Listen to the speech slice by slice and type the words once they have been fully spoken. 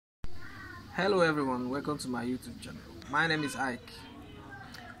Hello everyone, welcome to my YouTube channel. My name is Ike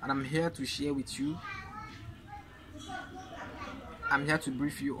and I'm here to share with you. I'm here to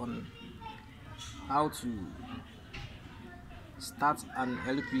brief you on how to start an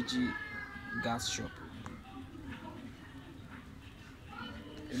LPG gas shop,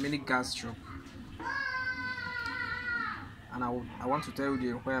 a mini gas shop. And I want to tell you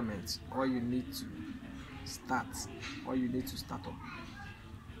the requirements, or you need to start up.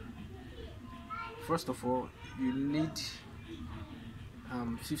 First of all, you need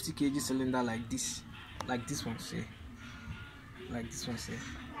 50 kg cylinder like this one say.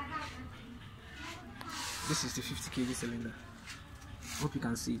 This is the 50 kg cylinder. Hope you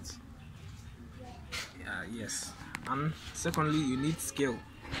can see it. Yes. And secondly, you need scale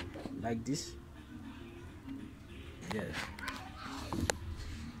like this. Yeah.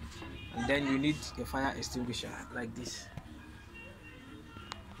 And then you need a fire extinguisher like this.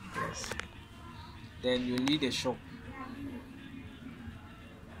 Yes. Then you need a shop.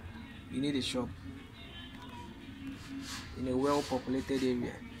 You need a shop in a well-populated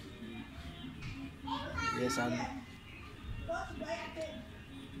area. Yes, and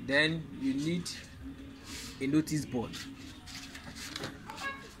then you need a notice board.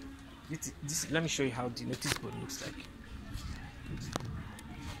 Let me show you how the notice board looks like.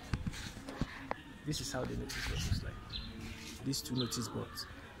 This is how the notice board looks like. These two notice boards.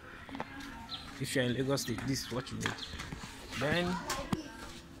 If you're in Lagos State, this is what you need. Then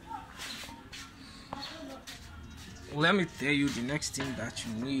let me tell you the next thing that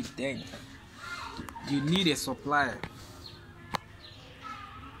you need. Then you need a supplier.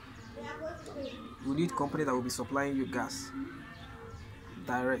 You need a company that will be supplying you gas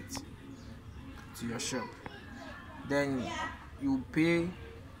direct to your shop. Then you pay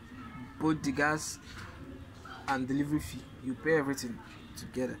both the gas and delivery fee. You pay everything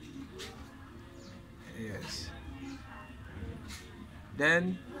together. Yes.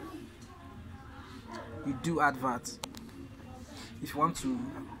 Then you do adverts. If you want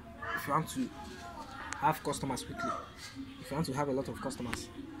to have customers quickly, if you want to have a lot of customers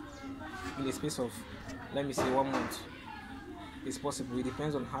in the space of, let me say, 1 month, it's possible. It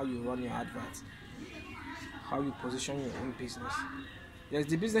depends on how you run your adverts, how you position your own business. Yes,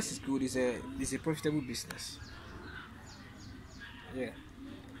 the business is good. It's a profitable business. Yeah.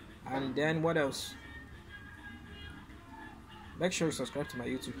 And then what else? Make sure you subscribe to my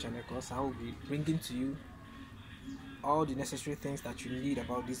YouTube channel, because I will be bringing to you all the necessary things that you need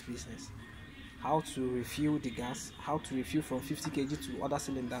about this business. How to refill the gas, how to refill from 50 kg to other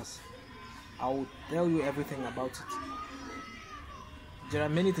cylinders. I will tell you everything about it. There are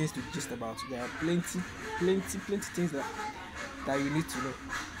many things to gist about. There are plenty things that you need to know.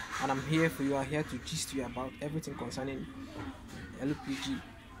 And I'm here for you. I'm here to gist you about everything concerning LPG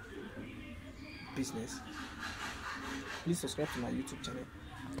business. Please subscribe to my YouTube channel.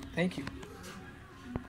 Thank you.